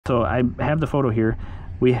So I have the photo here.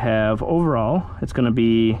 We have overall, it's going to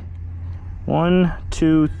be 1,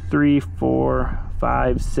 2, 3, 4,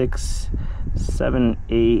 5, 6, 7,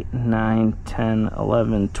 8, 9, 10,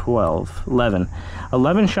 11, 12, 11.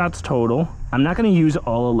 11 shots total. I'm not going to use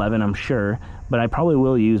all 11, I'm sure, but I probably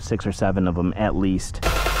will use 6 or 7 of them at least.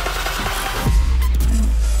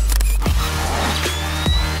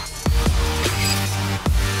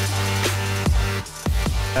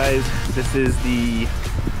 Guys, this is the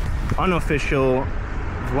unofficial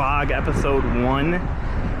vlog episode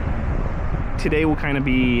 1. Today will kind of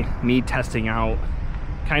be me testing out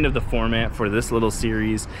kind of the format for this little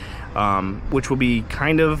series, which will be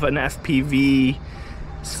kind of an FPV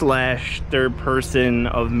slash third person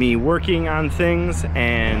of me working on things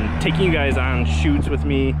and taking you guys on shoots with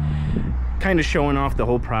me, kind of showing off the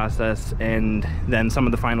whole process and then some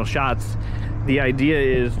of the final shots. The idea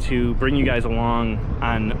is to bring you guys along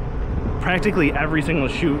on practically every single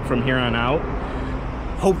shoot from here on out,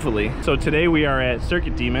 hopefully. So today we are at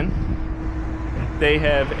Circuit Demon. They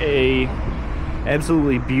have a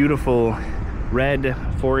absolutely beautiful red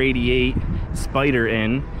 488 Spider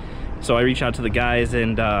in. So I reached out to the guys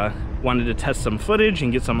and wanted to test some footage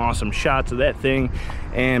and get some awesome shots of that thing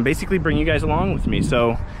and basically bring you guys along with me.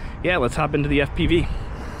 So yeah, let's hop into the FPV.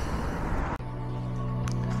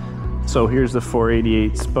 So here's the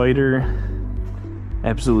 488 Spider.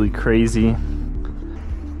 Absolutely crazy.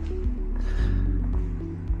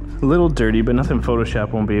 A little dirty, but nothing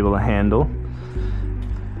Photoshop won't be able to handle.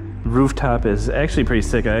 Rooftop is actually pretty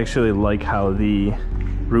sick. I actually like how the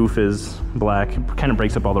roof is black. It kind of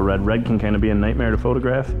breaks up all the red. Red can kind of be a nightmare to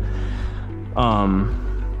photograph.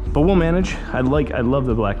 But we'll manage. I love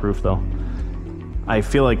the black roof though. I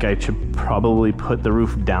feel like I should probably put the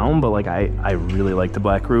roof down, but like I really like the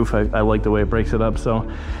black roof. I like the way it breaks it up, so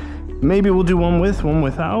maybe we'll do one with, one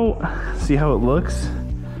without, see how it looks.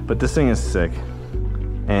 But this thing is sick.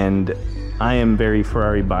 And I am very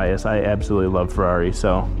Ferrari biased. I absolutely love Ferrari,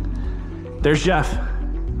 so there's Jeff.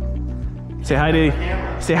 Say hi to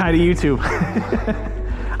YouTube.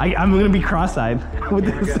 I'm gonna be cross-eyed with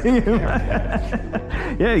this thing.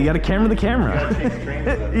 Yeah, you gotta camera the camera.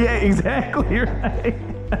 Yeah, exactly right.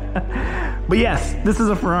 But yes, this is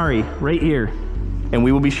a Ferrari right here, and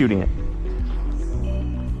we will be shooting it.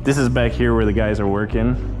 This is back here where the guys are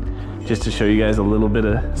working, just to show you guys a little bit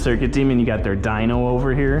of Circuit Demon. You got their dyno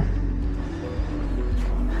over here.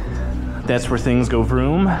 That's where things go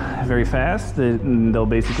vroom very fast. They'll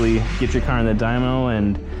basically get your car in the dyno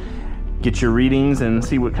and get your readings and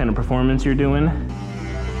see what kind of performance you're doing.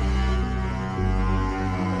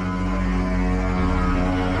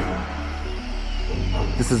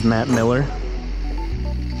 This is Matt Miller,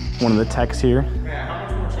 one of the techs here.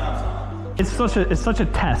 It's such a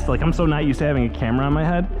test. Like, I'm so not used to having a camera on my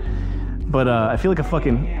head, but I feel like a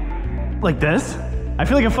fucking, like this? I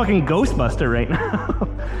feel like a fucking Ghostbuster right now.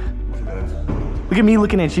 Look at me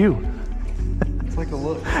looking at you. It's like a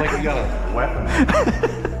look. It's like you got a weapon.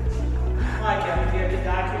 Hi, Kevin. Do you have to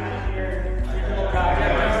document your little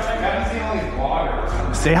project? I haven't seen all these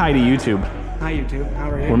vloggers. Say hi to YouTube. Hi, YouTube. How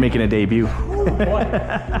are you? We're making a debut. Ooh, boy.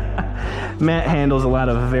 Matt handles a lot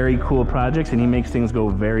of very cool projects, and he makes things go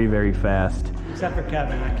very, very fast. Except for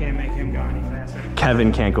Kevin. I can't make him go any faster.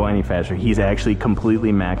 Kevin can't go any faster. He's actually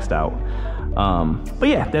completely maxed out. But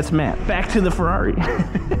yeah, that's Matt. Back to the Ferrari.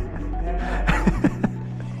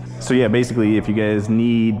 So yeah, basically, if you guys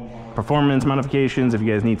need performance modifications, if you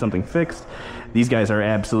guys need something fixed, these guys are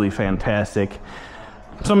absolutely fantastic.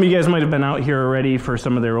 Some of you guys might have been out here already for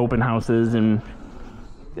some of their open houses and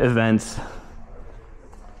events.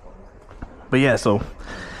 But yeah, so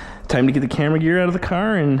time to get the camera gear out of the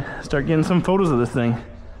car and start getting some photos of this thing.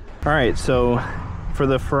 All right, so for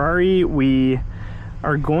the Ferrari, we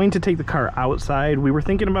are going to take the car outside. We were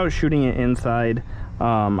thinking about shooting it inside.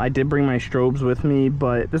 I did bring my strobes with me,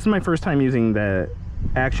 but this is my first time using the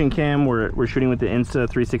action cam. We're shooting with the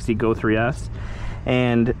Insta360 Go 3S,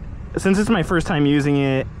 and since it's my first time using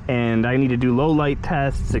it and I need to do low light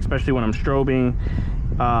tests, especially when I'm strobing,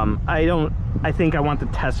 I think I want the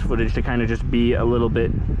test footage to kind of just be a little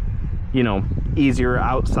bit, you know, easier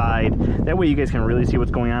outside. That way you guys can really see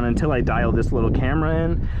what's going on until I dial this little camera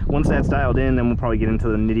in. Once that's dialed in, then we'll probably get into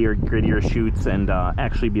the nittier grittier shoots and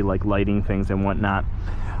actually be like lighting things and whatnot.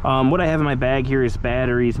 What I have in my bag here is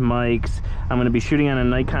batteries, mics. I'm going to be shooting on a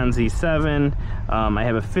Nikon Z7. I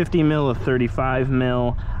have a 50mm, a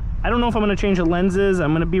 35mm. I don't know if I'm going to change the lenses.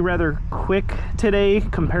 I'm going to be rather quick today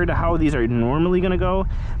compared to how these are normally going to go,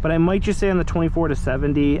 but I might just stay on the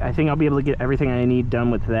 24-70. I think I'll be able to get everything I need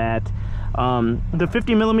done with that. The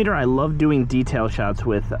 50mm, I love doing detail shots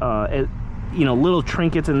with. you know, little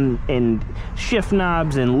trinkets and shift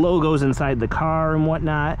knobs and logos inside the car and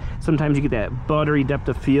whatnot. Sometimes you get that buttery depth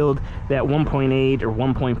of field. That 1.8 or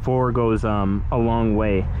 1.4 goes a long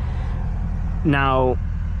way. Now,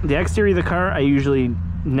 the exterior of the car, I usually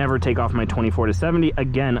never take off my 24-70,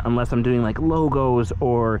 again, unless I'm doing like logos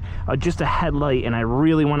or just a headlight and I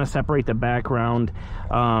really want to separate the background.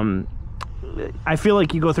 I feel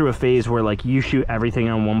like you go through a phase where like you shoot everything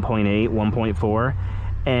on 1.8, 1.4,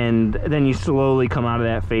 and then you slowly come out of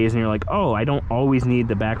that phase and you're like, oh, I don't always need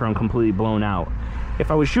the background completely blown out.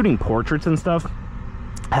 If I was shooting portraits and stuff,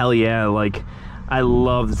 hell yeah, like I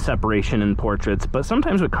love the separation in portraits. But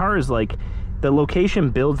sometimes with cars, like the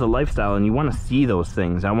location builds a lifestyle and you want to see those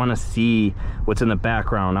things. I want to see what's in the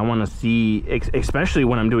background. I want to see, especially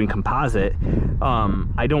when I'm doing composite,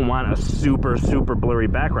 I don't want a super blurry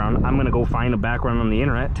background. I'm going to go find a background on the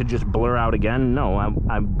internet to just blur out again. No,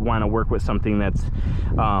 I want to work with something that's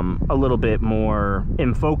a little bit more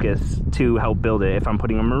in focus to help build it. If I'm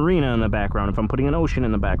putting a marina in the background, if I'm putting an ocean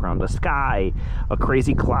in the background, the sky, a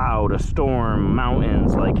crazy cloud, a storm,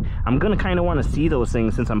 mountains, like I'm going to kind of want to see those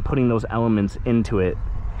things since I'm putting those elements into it.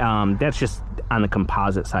 That's just on the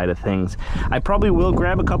composite side of things. I probably will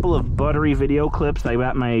grab a couple of buttery video clips. I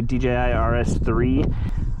got my DJI RS3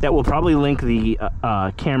 that will probably link the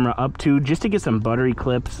camera up to, just to get some buttery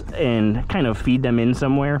clips and kind of feed them in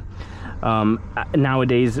somewhere.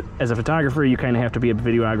 Nowadays, as a photographer, you kind of have to be a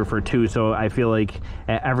videographer too, so I feel like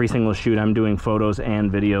at every single shoot I'm doing photos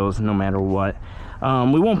and videos no matter what.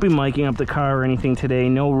 We won't be miking up the car or anything today,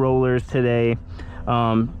 no rollers today.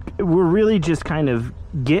 We're really just kind of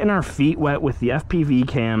getting our feet wet with the FPV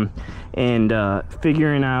cam and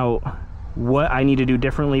figuring out what I need to do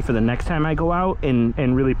differently for the next time I go out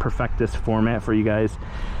and really perfect this format for you guys.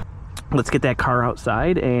 Let's get that car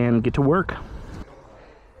outside and get to work.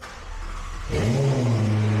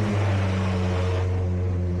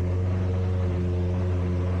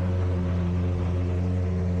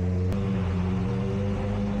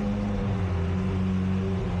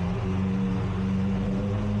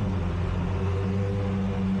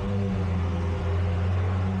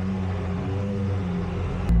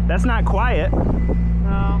 That's not quiet.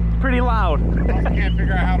 No. It's pretty loud. I can't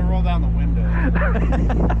figure out how to roll down the window.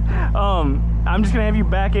 I'm just gonna have you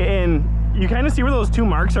back it in. You kind of see where those two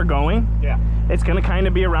marks are going? Yeah. It's gonna kind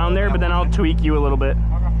of be around there, but then I'll tweak you a little bit.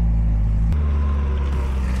 Okay.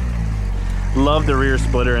 Love the rear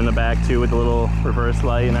splitter in the back too, with the little reverse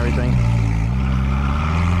light and everything.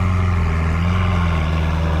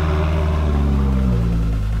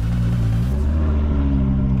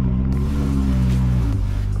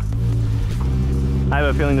 I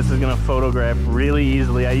have a feeling this is gonna photograph really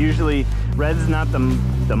easily. Red's not the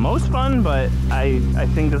most fun, but I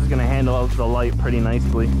think this is gonna handle the light pretty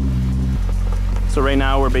nicely. So right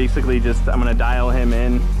now we're basically just, I'm gonna dial him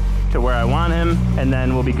in to where I want him, and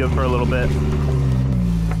then we'll be good for a little bit.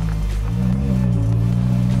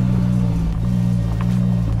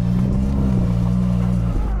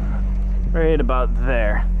 Right about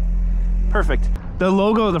there. Perfect. The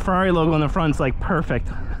logo, the Ferrari logo in the front's like perfect.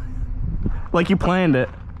 Like you planned it.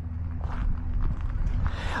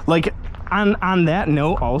 Like on that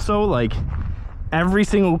note also, like every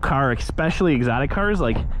single car, especially exotic cars,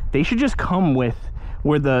 like they should just come with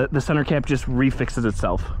where the center cap just refixes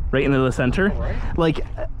itself right into the center. Right. Like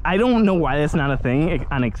I don't know why that's not a thing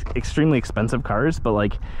on extremely expensive cars, but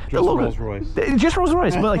like Just Rolls Royce. Just Rolls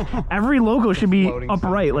Royce, but like every logo should be Floating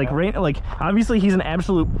upright. Like right, like obviously he's an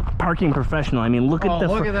absolute parking professional. I mean, look at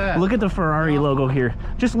look at the Ferrari logo here.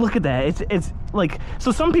 Just look at that. It's like,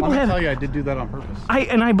 so some people Let me have. tell you, I did do that on purpose.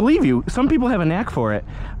 I believe you. Some people have a knack for it,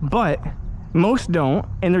 but most don't,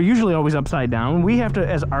 and they're usually always upside down. We have to,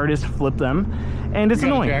 as artists, flip them, and it's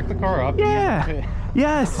annoying. Jack the car up. Yeah.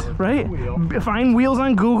 Yes, right? Find wheels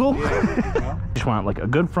on Google. Yeah. Just want like a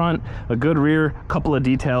good front, a good rear, couple of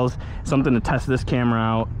details, something to test this camera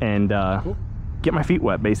out, and get my feet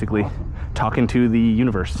wet, basically. Talking to the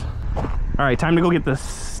universe. All right, time to go get the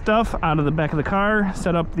stuff out of the back of the car,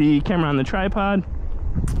 set up the camera on the tripod,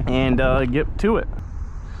 and get to it.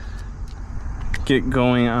 Get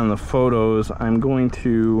going on the photos. I'm going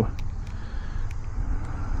to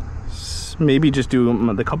maybe just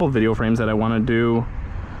do the couple video frames that I want to do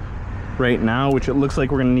right now, which it looks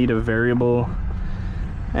like we're going to need a variable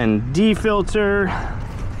and D-filter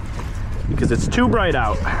because it's too bright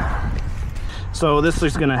out. So this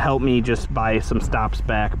is going to help me just buy some stops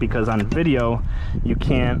back, because on video you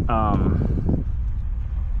can't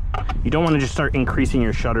you don't want to just start increasing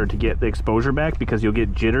your shutter to get the exposure back, because you'll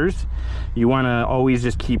get jitters. You want to always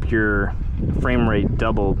just keep your frame rate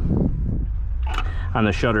doubled. on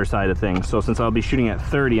the shutter side of things. So since I'll be shooting at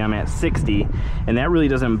 30, I'm at 60, and that really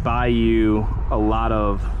doesn't buy you a lot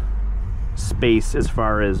of space as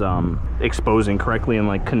far as exposing correctly in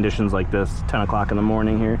like conditions like this, 10 o'clock in the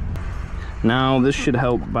morning here. Now this should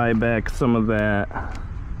help buy back some of that.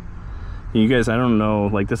 You guys, I don't know,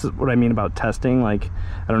 like this is what I mean about testing. Like,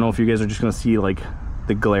 I don't know if you guys are just gonna see like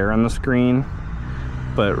the glare on the screen,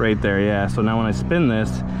 but right there, yeah. So now when I spin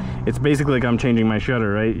this, it's basically like I'm changing my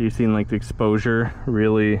shutter, right? You've seen like the exposure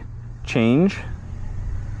really change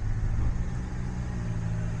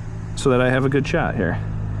so that I have a good shot here.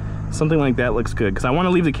 Something like that looks good, because I want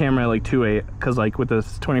to leave the camera at like 2.8, because like with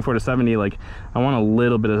this 24-70, like I want a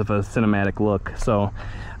little bit of a cinematic look. So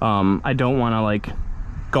I don't want to like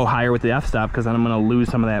go higher with the f-stop, because then I'm going to lose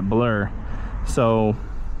some of that blur. So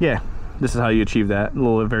yeah, this is how you achieve that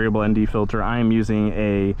little variable ND filter. I am using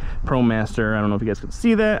a ProMaster. I don't know if you guys can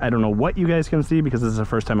see that. I don't know what you guys can see, because this is the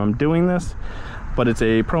first time I'm doing this, but it's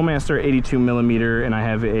a ProMaster 82mm, and I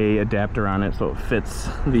have a adapter on it so it fits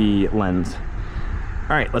the lens.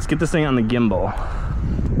 All right, let's get this thing on the gimbal.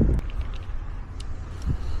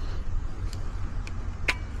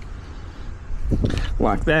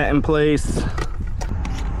 Lock that in place.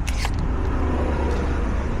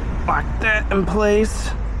 Lock that in place.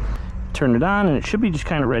 Turn it on, and it should be just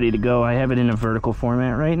kind of ready to go. I have it in a vertical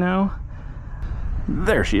format right now.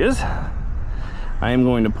 There she is. I am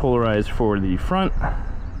going to polarize for the front,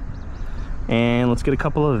 and let's get a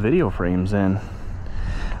couple of video frames in.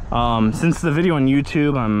 Since the video on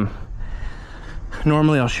YouTube,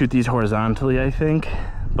 normally I'll shoot these horizontally, I think,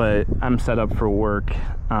 but I'm set up for work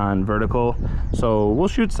on vertical. So we'll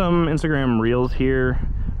shoot some Instagram reels here,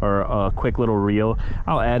 or a quick little reel.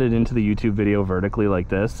 I'll add it into the YouTube video vertically like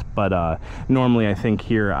this, but normally I think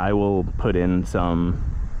here I will put in some,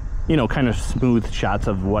 you know, kind of smooth shots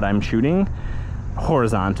of what I'm shooting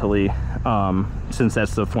horizontally, since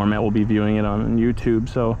that's the format we'll be viewing it on YouTube.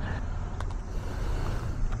 So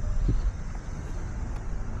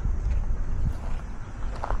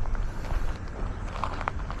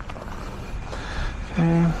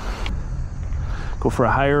go for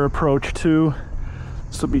a higher approach too.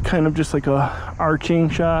 This will be kind of just like a arching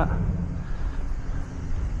shot.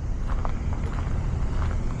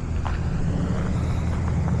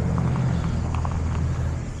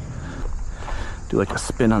 Do like a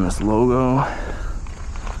spin on this logo.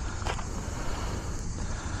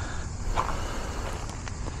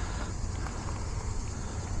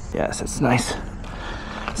 Yes, it's nice.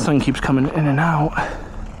 Sun keeps coming in and out.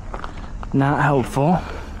 Not helpful.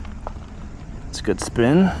 It's a good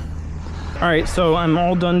spin. All right, so I'm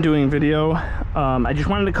all done doing video. I just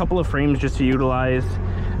wanted a couple of frames just to utilize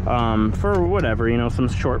for whatever, you know, some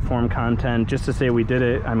short form content, just to say we did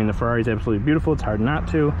it. I mean, the Ferrari's absolutely beautiful. It's hard not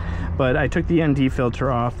to, but I took the ND filter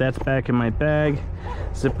off. That's back in my bag.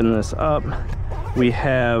 Zipping this up. We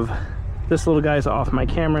have this little guy's off my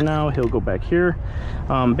camera now. He'll go back here.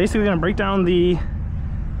 Basically gonna break down the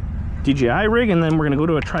DJI rig, and then we're gonna go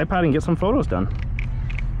to a tripod and get some photos done.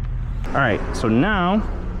 All right, so now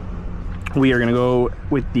we are gonna go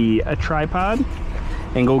with the tripod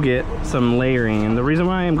and go get some layering. And the reason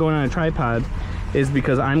why I'm going on a tripod is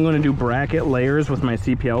because I'm gonna do bracket layers with my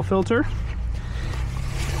CPL filter.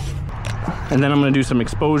 And then I'm gonna do some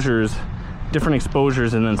exposures, different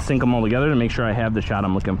exposures, and then sync them all together to make sure I have the shot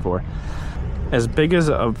I'm looking for. As big as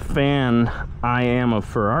a fan I am of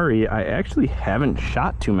Ferrari, I actually haven't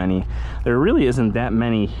shot too many. There really isn't that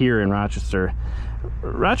many here in Rochester.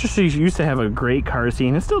 Rochester used to have a great car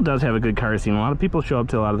scene. It still does have a good car scene. A lot of people show up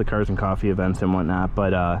to a lot of the Cars and Coffee events and whatnot,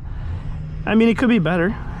 but I mean, it could be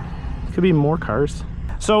better. It could be more cars.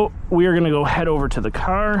 So we are gonna go head over to the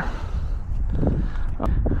car.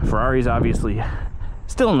 Ferrari's obviously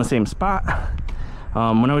still in the same spot.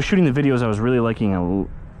 When I was shooting the videos, I was really liking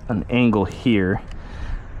an angle here.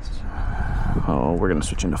 Oh, we're gonna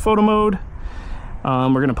switch into photo mode.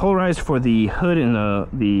 We're gonna polarize for the hood and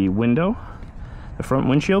the window, the front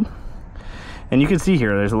windshield. And you can see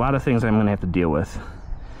here, there's a lot of things I'm gonna have to deal with,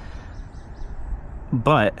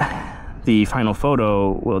 but the final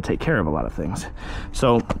photo will take care of a lot of things.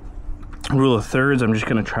 So rule of thirds, I'm just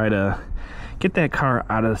gonna try to get that car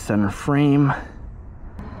out of the center frame,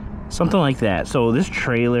 something like that. So this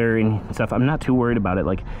trailer and stuff, I'm not too worried about it.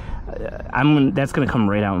 Like that's gonna come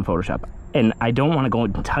right out in Photoshop, and I don't want to go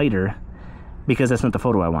tighter because that's not the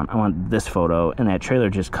photo I want. I want this photo, and that trailer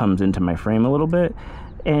just comes into my frame a little bit,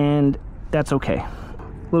 and that's okay.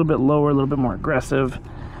 A little bit lower, a little bit more aggressive.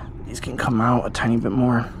 These can come out a tiny bit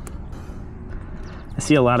more. I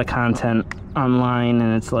see a lot of content online,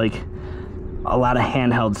 and it's like a lot of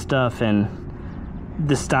handheld stuff, and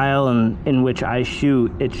the style in which I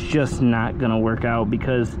shoot, it's just not gonna work out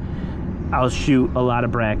because I'll shoot a lot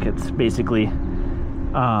of brackets basically.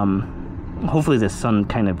 Hopefully the sun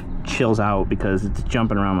kind of chills out because it's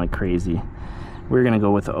jumping around like crazy. We're gonna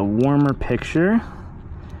go with a warmer picture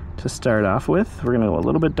to start off with. We're gonna go a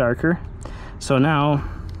little bit darker. So now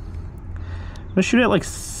I'm gonna shoot at like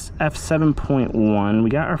f7.1. We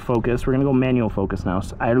got our focus. We're gonna go manual focus now.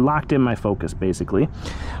 So I locked in my focus basically.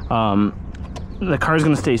 The car's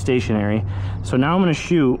gonna stay stationary. So now I'm gonna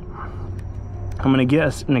shoot. I'm gonna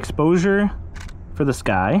get an exposure for the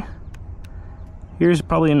sky. Here's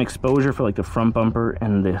probably an exposure for like the front bumper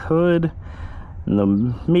and the hood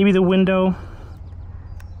and maybe the window.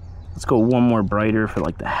 Let's go one more brighter for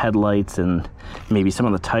like the headlights and maybe some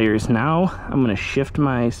of the tires. Now I'm gonna shift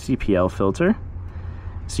my CPL filter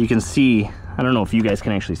so you can see, I don't know if you guys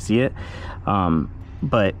can actually see it,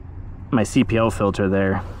 but my CPL filter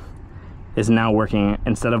there is now working.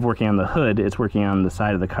 Instead of working on the hood, it's working on the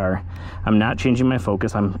side of the car. I'm not changing my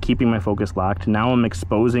focus, I'm keeping my focus locked. Now I'm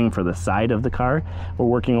exposing for the side of the car. We're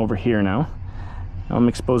working over here now. I'm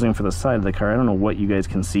exposing for the side of the car. I don't know what you guys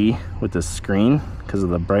can see with this screen because of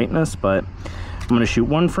the brightness, but I'm gonna shoot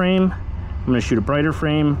one frame. I'm gonna shoot a brighter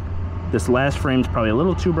frame. This last frame's probably a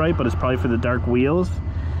little too bright, but it's probably for the dark wheels.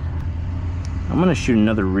 I'm gonna shoot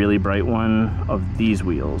another really bright one of these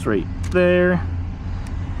wheels right there.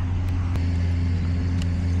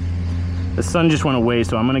 The sun just went away,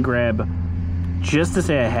 so I'm gonna grab, just to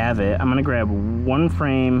say I have it, I'm gonna grab one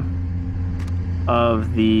frame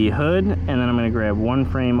of the hood, and then I'm gonna grab one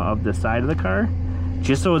frame of the side of the car,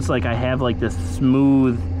 just so it's like I have like this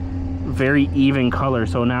smooth, very even color.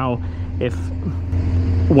 So now if,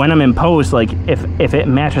 when I'm in post, like if it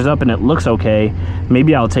matches up and it looks okay,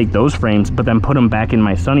 maybe I'll take those frames, but then put them back in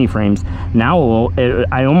my sunny frames. Now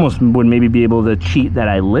I almost would maybe be able to cheat that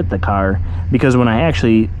I lit the car, because when I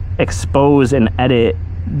actually expose and edit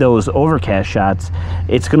those overcast shots,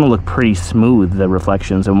 it's gonna look pretty smooth, the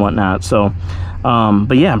reflections and whatnot. So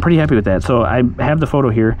but yeah, I'm pretty happy with that. So I have the photo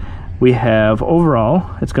here. We have overall,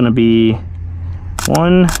 it's gonna be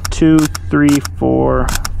 1 2 3 4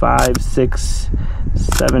 5 6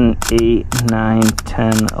 7 8 9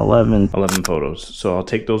 10 11 photos. So I'll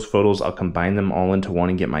take those photos, I'll combine them all into one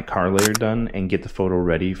and get my car layer done and get the photo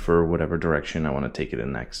ready for whatever direction I want to take it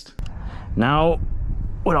in next. Now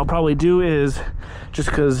what I'll probably do is, just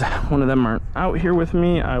because one of them aren't out here with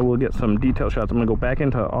me, I will get some detail shots. I'm gonna go back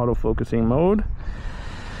into auto-focusing mode.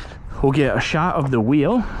 We'll get a shot of the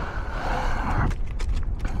wheel.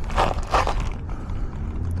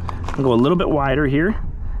 I'll go a little bit wider here.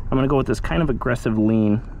 I'm gonna go with this kind of aggressive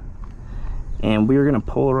lean. And we're gonna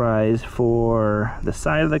polarize for the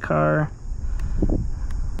side of the car.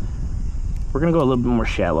 We're gonna go a little bit more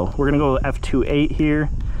shallow. We're gonna go f2.8 here,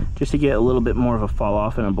 just to get a little bit more of a fall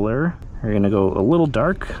off and a blur. We're gonna go a little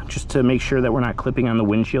dark, just to make sure that we're not clipping on the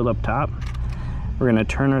windshield up top. We're gonna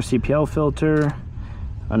turn our CPL filter,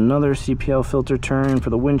 another CPL filter turn for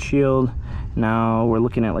the windshield. Now we're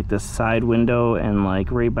looking at like this side window and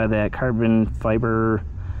like right by that carbon fiber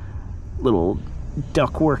little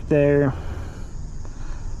duct work there.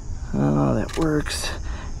 Oh, that works.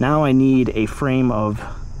 Now I need a frame of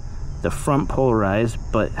the front polarized,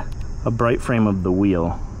 but a bright frame of the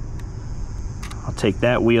wheel. I'll take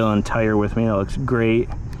that wheel and tire with me. That looks great.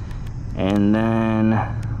 And then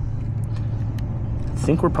I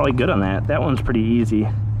think we're probably good on that. That one's pretty easy.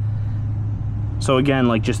 So again,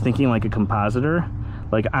 like just thinking like a compositor,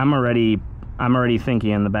 like I'm already thinking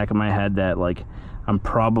in the back of my head that like I'm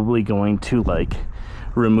probably going to like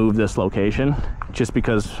remove this location just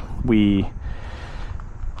because we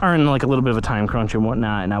are in like a little bit of a time crunch and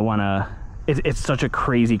whatnot, and I want to, it's such a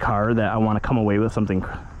crazy car that I want to come away with something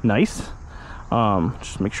nice.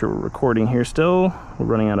 Just make sure we're recording here still. We're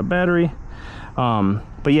running out of battery.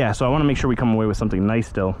 But yeah, so I want to make sure we come away with something nice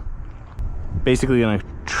still. Basically gonna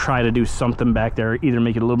try to do something back there, either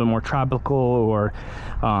make it a little bit more tropical or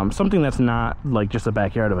something that's not like just the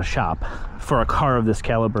backyard of a shop for a car of this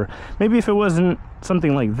caliber. Maybe if it wasn't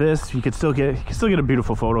something like this, you could still get a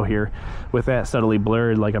beautiful photo here with that subtly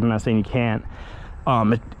blurred. Like, I'm not saying you can't.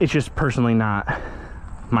 It's just personally not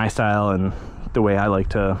my style and the way I like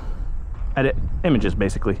to edit images,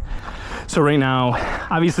 basically. So right now,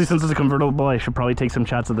 obviously, since it's a convertible, I should probably take some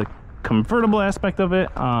shots of the convertible aspect of it.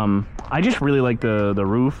 I just really like the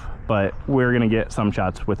roof, but we're gonna get some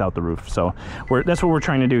shots without the roof. So that's what we're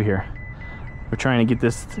trying to do here. We're trying to get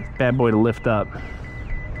this bad boy to lift up.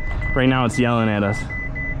 Right now it's yelling at us.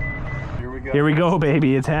 Here we go. Here we go,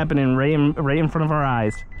 baby. It's happening right in front of our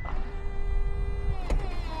eyes.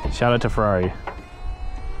 Shout out to Ferrari.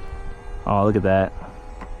 Oh, look at that.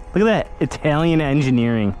 Look at that, Italian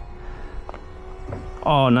engineering.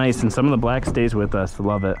 Oh, nice, and some of the black stays with us.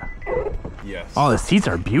 Love it. Yes. Oh, the seats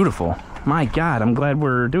are beautiful. My God, I'm glad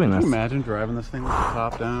we're doing this. Can you imagine driving this thing with the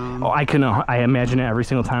top down? Oh, I imagine it every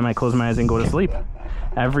single time I close my eyes and go to sleep.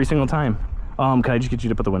 Every single time. Can I just get you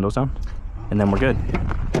to put the windows down? And then we're good.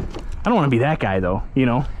 I don't want to be that guy though, you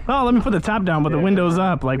know? Oh, let me put the top down, but the windows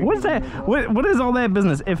up. Like, what's that? What is all that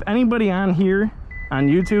business? If anybody on here, on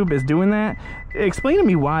YouTube, is doing that, explain to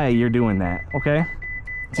me why you're doing that, okay?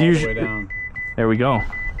 It's all the way down. There we go.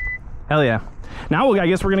 Hell yeah. Now I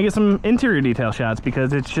guess we're gonna get some interior detail shots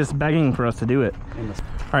because it's just begging for us to do it.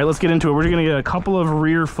 All right, let's get into it. We're gonna get a couple of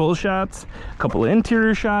rear full shots, a couple of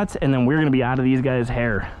interior shots, and then we're gonna be out of these guys'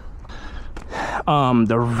 hair.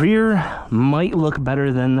 The rear might look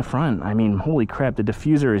better than the front. I mean, holy crap, the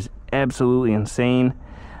diffuser is absolutely insane.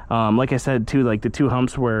 Like I said too, like the two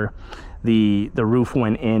humps where the roof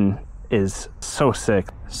went in is so sick.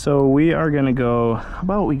 So we are gonna go, how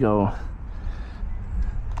about we go,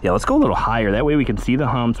 yeah, let's go a little higher. That way we can see the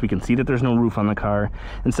humps, we can see that there's no roof on the car.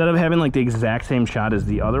 Instead of having like the exact same shot as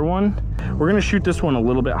the other one, we're gonna shoot this one a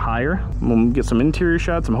little bit higher. We'll get some interior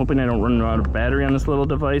shots. I'm hoping I don't run out of battery on this little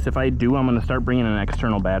device. If I do, I'm gonna start bringing an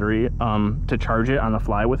external battery to charge it on the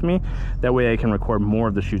fly with me. That way I can record more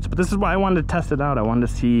of the shoots. But this is why I wanted to test it out. I wanted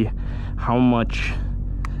to see how much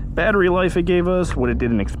battery life it gave us, what it did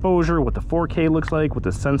in exposure, what the 4K looks like, what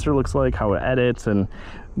the sensor looks like, how it edits, and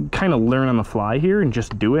kind of learn on the fly here and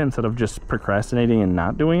just do it instead of just procrastinating and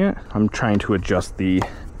not doing it. I'm trying to adjust the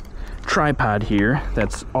tripod here.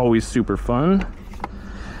 That's always super fun,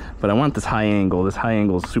 but I want this high angle. This high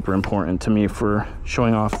angle is super important to me for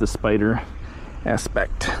showing off the spider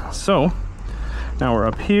aspect. So now we're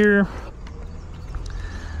up here.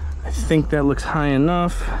 I think that looks high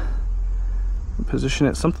enough. Position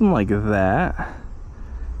it something like that.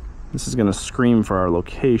 This is gonna scream for our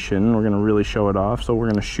location. We're gonna really show it off. So we're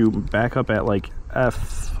gonna shoot back up at like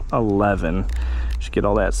F11. Just get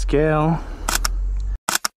all that scale.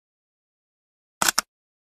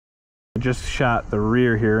 I just shot the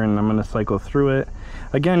rear here and I'm gonna cycle through it.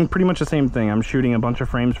 Again, pretty much the same thing. I'm shooting a bunch of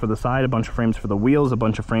frames for the side, a bunch of frames for the wheels, a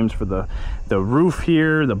bunch of frames for the roof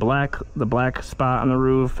here, the black spot on the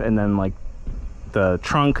roof, and then like the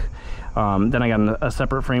trunk. Then I got a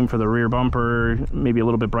separate frame for the rear bumper, maybe a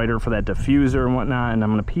little bit brighter for that diffuser and whatnot, and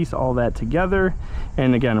I'm going to piece all that together.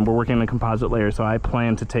 And again, we're working on a composite layer, so I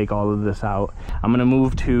plan to take all of this out. I'm going to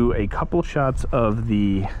move to a couple shots of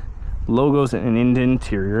the logos and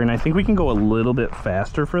interior, and I think we can go a little bit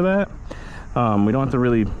faster for that. We don't have to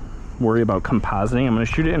really worry about compositing. I'm going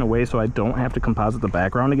to shoot it in a way so I don't have to composite the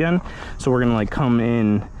background again. So we're going to like come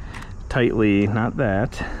in tightly, not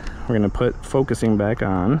that. We're going to put focusing back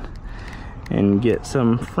on and get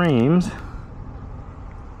some frames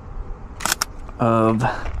of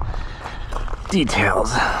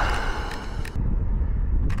details. So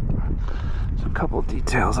a couple of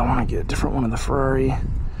details. I want to get a different one of the Ferrari.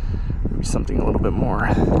 Maybe something a little bit more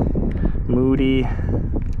moody.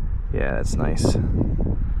 Yeah, that's nice.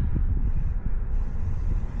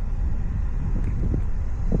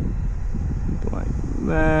 Like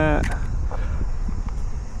that.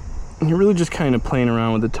 You're really just kind of playing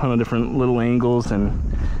around with a ton of different little angles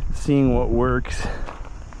and seeing what works.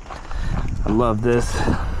 I love this.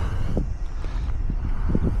 I'm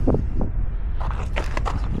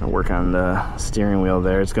gonna work on the steering wheel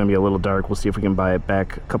there. It's gonna be a little dark. We'll see if we can buy it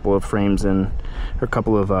back a couple of frames in, or a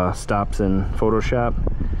couple of stops in Photoshop.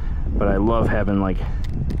 But I love having like,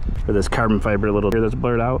 for this carbon fiber little here that's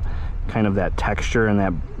blurred out, kind of that texture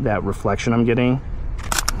and that reflection I'm getting.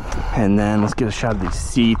 And then let's get a shot of these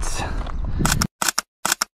seats.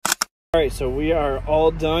 All right, so we are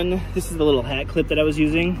all done. This is the little hat clip that I was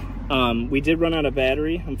using. We did run out of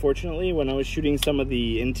battery, unfortunately, when I was shooting some of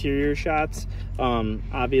the interior shots.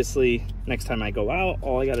 Obviously, next time I go out,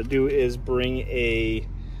 all I gotta do is bring a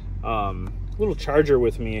little charger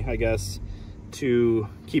with me, I guess, to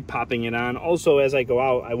keep popping it on. Also, as I go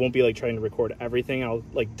out, I won't be like trying to record everything. I'll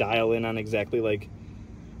like dial in on exactly like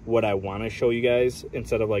what I want to show you guys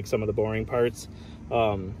instead of like some of the boring parts.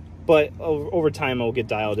 But over time I'll get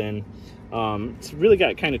dialed in. It's really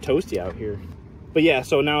got kind of toasty out here. But yeah,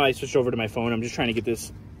 so now I switched over to my phone. I'm just trying to get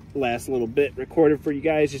this last little bit recorded for you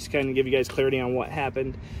guys, just to kind of give you guys clarity on what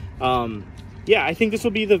happened. Yeah, I think this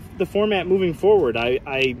will be the format moving forward.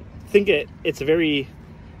 I think it's very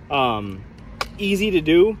easy to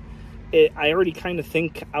do. I already kind of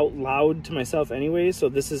think out loud to myself anyway,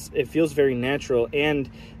 so it feels very natural, and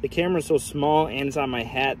the camera's so small and it's on my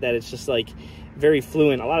hat that it's just like very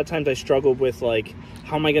fluent. A lot of times I struggle with like,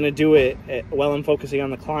 how am I going to do it while I'm focusing on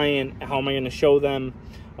the client? How am I going to show them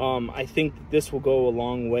I think this will go a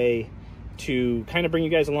long way to kind of bring you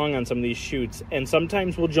guys along on some of these shoots. And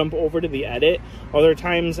sometimes we'll jump over to the edit. Other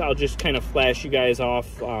times I'll just kind of flash you guys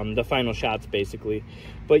off the final shots, basically.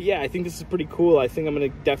 But yeah, I think this is pretty cool. I think I'm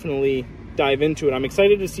going to definitely dive into it. I'm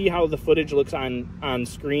excited to see how the footage looks on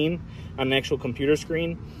screen, on an actual computer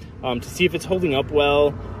screen, to see if it's holding up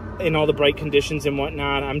well in all the bright conditions and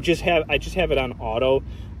whatnot. I just have it on auto.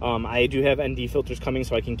 I do have ND filters coming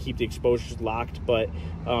so I can keep the exposures locked, but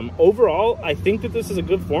overall I think that this is a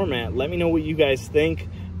good format. Let me know what you guys think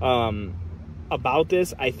about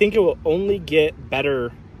this. I think it will only get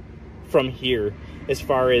better from here as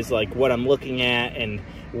far as like what I'm looking at and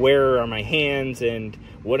where are my hands and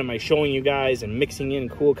what am I showing you guys and mixing in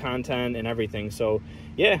cool content and everything. So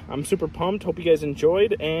yeah, I'm super pumped. Hope you guys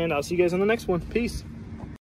enjoyed, and I'll see you guys on the next one. Peace.